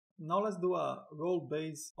Now let's do a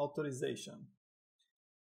role-based authorization.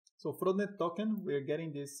 So for the token, we're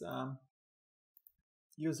getting this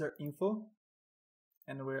user info,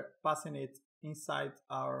 and we're passing it inside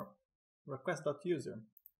our request.user.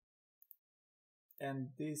 And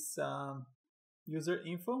this user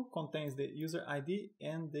info contains the user ID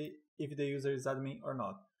and if the user is admin or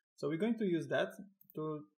not. So we're going to use that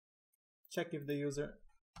to check if the user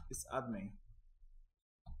is admin.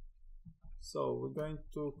 So we're going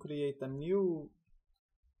to create a new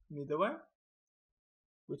middleware,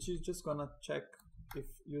 which is just gonna check if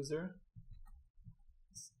user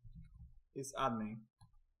is admin.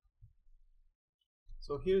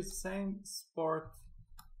 So here's the same sport.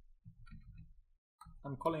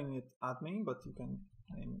 I'm calling it admin, but you can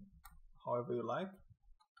name however you like.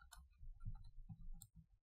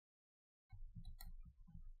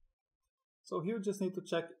 So here you just need to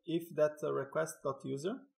check if that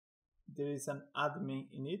request.user, there is an admin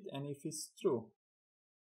in it, and if it's true.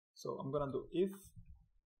 So I'm gonna do if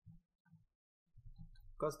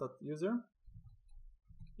request.user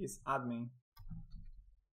is admin.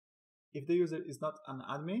 If the user is not an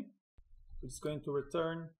admin, it's going to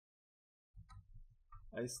return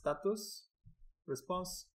a status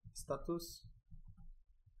response status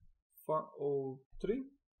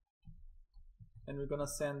 403, and we're gonna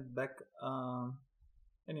send back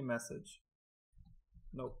any message.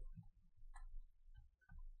 Nope.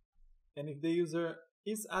 And if the user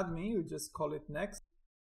is admin, you just call it next.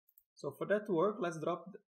 So for that to work, let's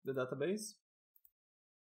drop the database.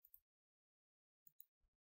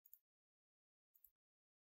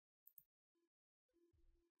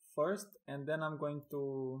 First, and then I'm going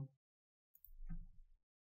to,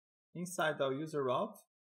 inside our user route,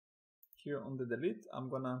 here on the delete, I'm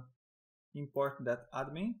gonna import that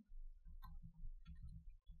admin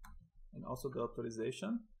and also the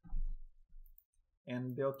authorization.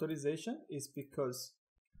 And the authorization is because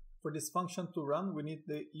for this function to run, we need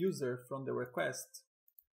the user from the request,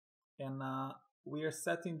 and we are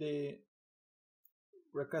setting the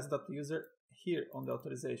request.user here on the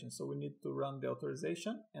authorization. So we need to run the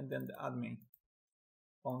authorization and then the admin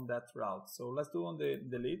on that route. So let's do on the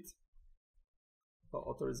delete for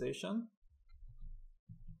authorization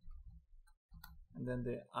and then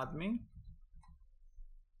the admin,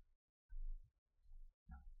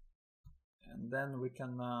 and then we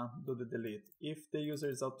can do the delete. If the user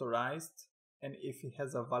is authorized and if he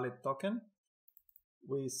has a valid token,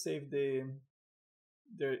 we save their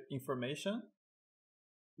information.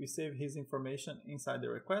 We save his information inside the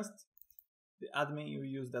request. The admin will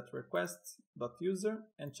use that request.user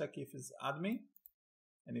and check if it's admin,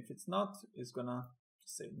 and if it's not, it's gonna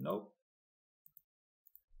say no.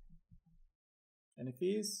 And if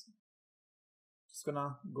he is, it's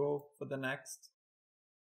gonna go for the next,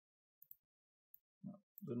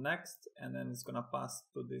 the next, and then it's gonna pass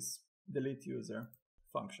to this delete user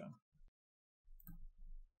function.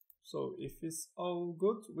 So if it's all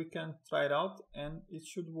good, we can try it out and it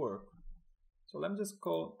should work. So let me just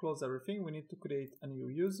close everything. We need to create a new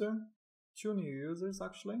user, 2 new users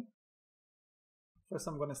actually. First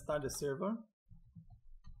I'm gonna start the server.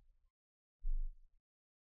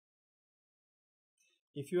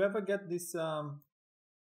 If you ever get this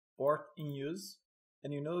port in use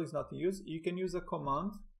and you know it's not in use, you can use a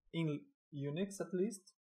command in Unix at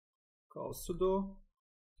least called sudo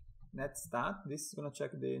netstat. This is going to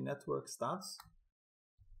check the network stats,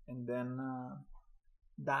 and then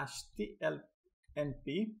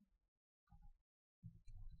 -tlnp,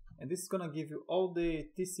 and this is going to give you all the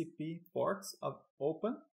TCP ports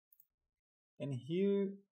open, and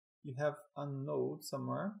here you have a node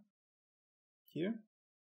somewhere here.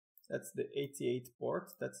 That's the 88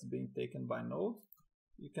 port that's being taken by node.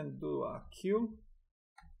 You can do a Q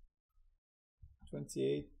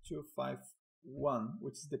 28251,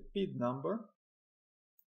 which is the PID number.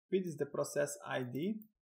 PID is the process ID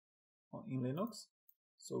in Linux,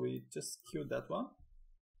 so we just queue that one.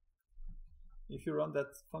 If you run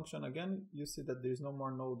that function again, you see that there is no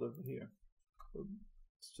more node over here. So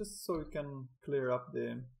it's just so you can clear up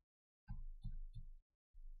the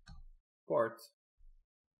port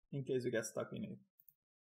in case you get stuck in it.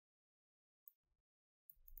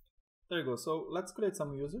 There you go. So let's create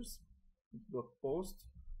some users. Do a post.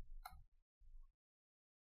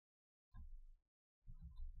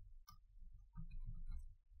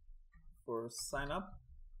 For sign up.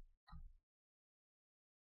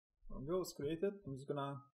 Go, it's created. I'm just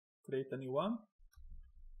gonna create a new one.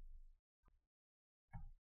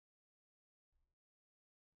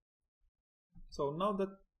 So now that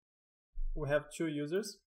we have 2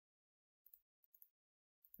 users,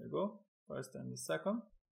 there you go, first and the second.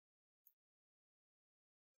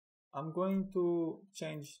 I'm going to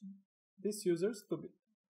change these users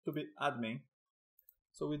to be admin.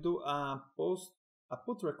 So we do a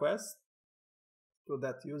put request to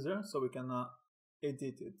that user so we can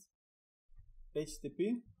edit it.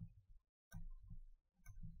 HTTP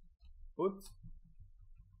put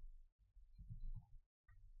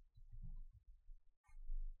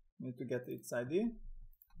need to get its ID,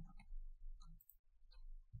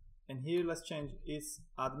 and here let's change is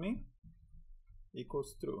admin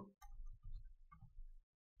equals true.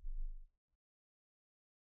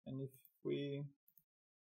 And if we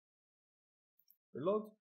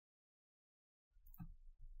reload,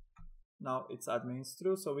 now it's admin is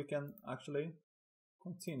true, so we can actually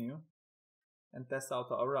continue and test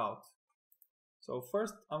out our route. So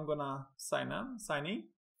first I'm gonna sign in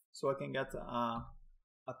so I can get a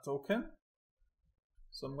token.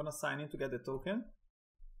 So I'm gonna sign in to get the token,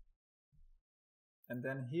 and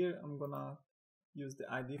then here I'm gonna use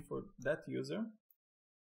the ID for that user.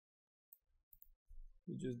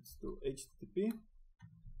 We just do HTTP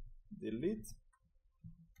delete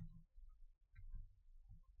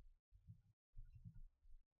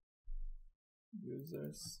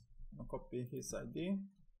users. I'll copy his ID.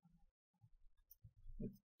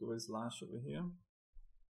 Let's do a slash over here.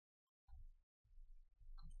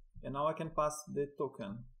 And now I can pass the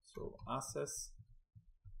token. So access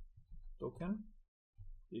token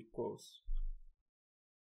equals.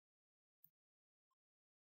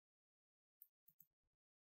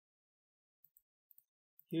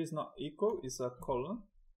 Here is not equal, it's a colon.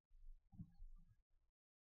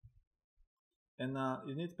 And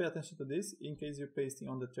you need to pay attention to this. In case you're pasting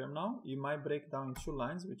on the terminal, you might break down in 2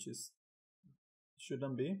 lines, which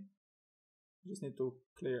shouldn't be. You just need to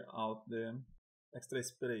clear out the extra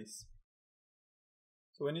space.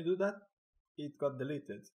 So when you do that, it got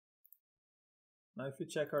deleted. Now if you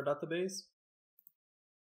check our database,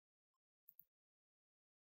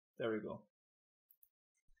 there we go.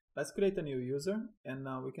 Let's create a new user, and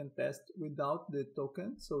now we can test without the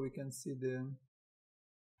token, so we can see the.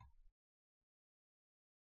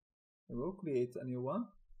 We'll create a new one.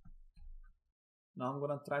 Now I'm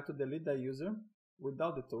gonna try to delete the user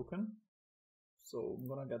without the token. So I'm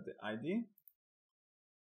gonna get the ID.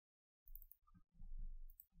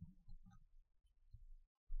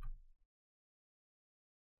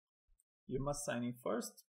 You must sign in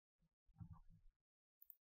first,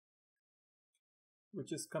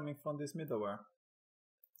 which is coming from this middleware.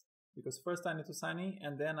 Because first I need to sign in,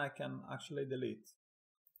 and then I can actually delete.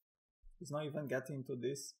 It's not even getting to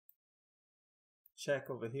this check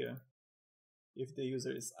over here if the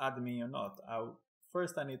user is admin or not.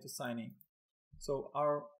 First I need to sign in. So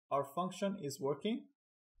our function is working,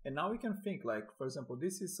 and now we can think, like, for example,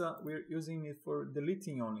 this is we're using it for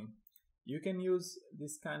deleting only. You can use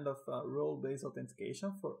this kind of role-based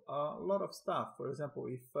authentication for a lot of stuff. For example,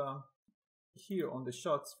 if here on the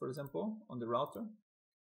shots, for example, on the router,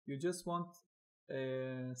 you just want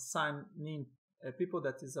sign in people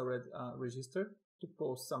that is already registered to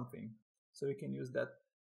post something. So you can use that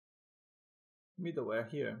middleware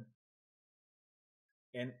here.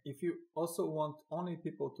 And if you also want only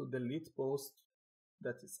people to delete posts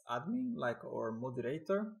that is admin, like or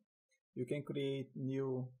moderator, you can create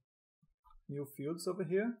new fields over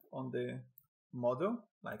here on the model,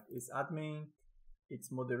 like it's admin,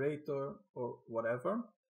 it's moderator, or whatever.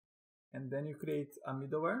 And then you create a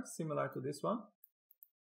middleware similar to this one.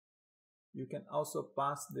 You can also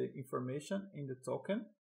pass the information in the token,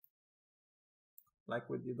 like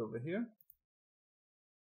we did over here.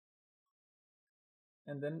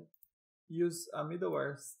 And then use a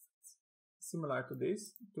middleware similar to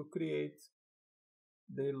this to create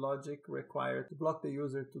the logic required to block the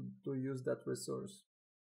user to use that resource.